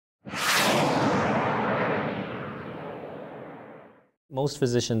Most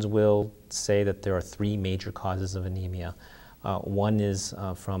physicians will say that there are three major causes of anemia. One is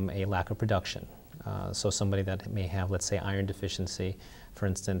from a lack of production. So somebody that may have, let's say, iron deficiency, for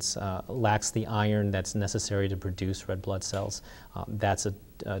instance, lacks the iron that's necessary to produce red blood cells. That's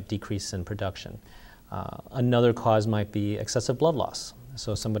a decrease in production. Another cause might be excessive blood loss.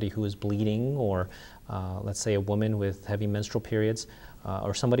 So somebody who is bleeding, or let's say a woman with heavy menstrual periods,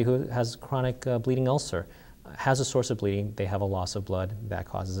 or somebody who has chronic bleeding ulcer, has a source of bleeding, they have a loss of blood, that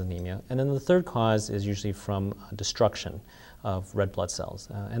causes anemia. And then the third cause is usually from destruction of red blood cells.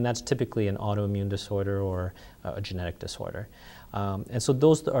 And that's typically an autoimmune disorder or a genetic disorder. And so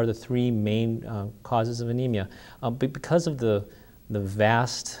those are the three main causes of anemia. But because of the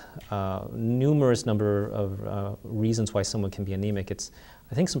vast, numerous number of reasons why someone can be anemic, it's,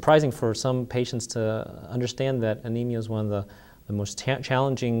 I think, surprising for some patients to understand that anemia is one of the most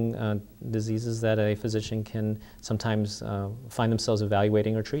challenging diseases that a physician can sometimes find themselves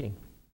evaluating or treating.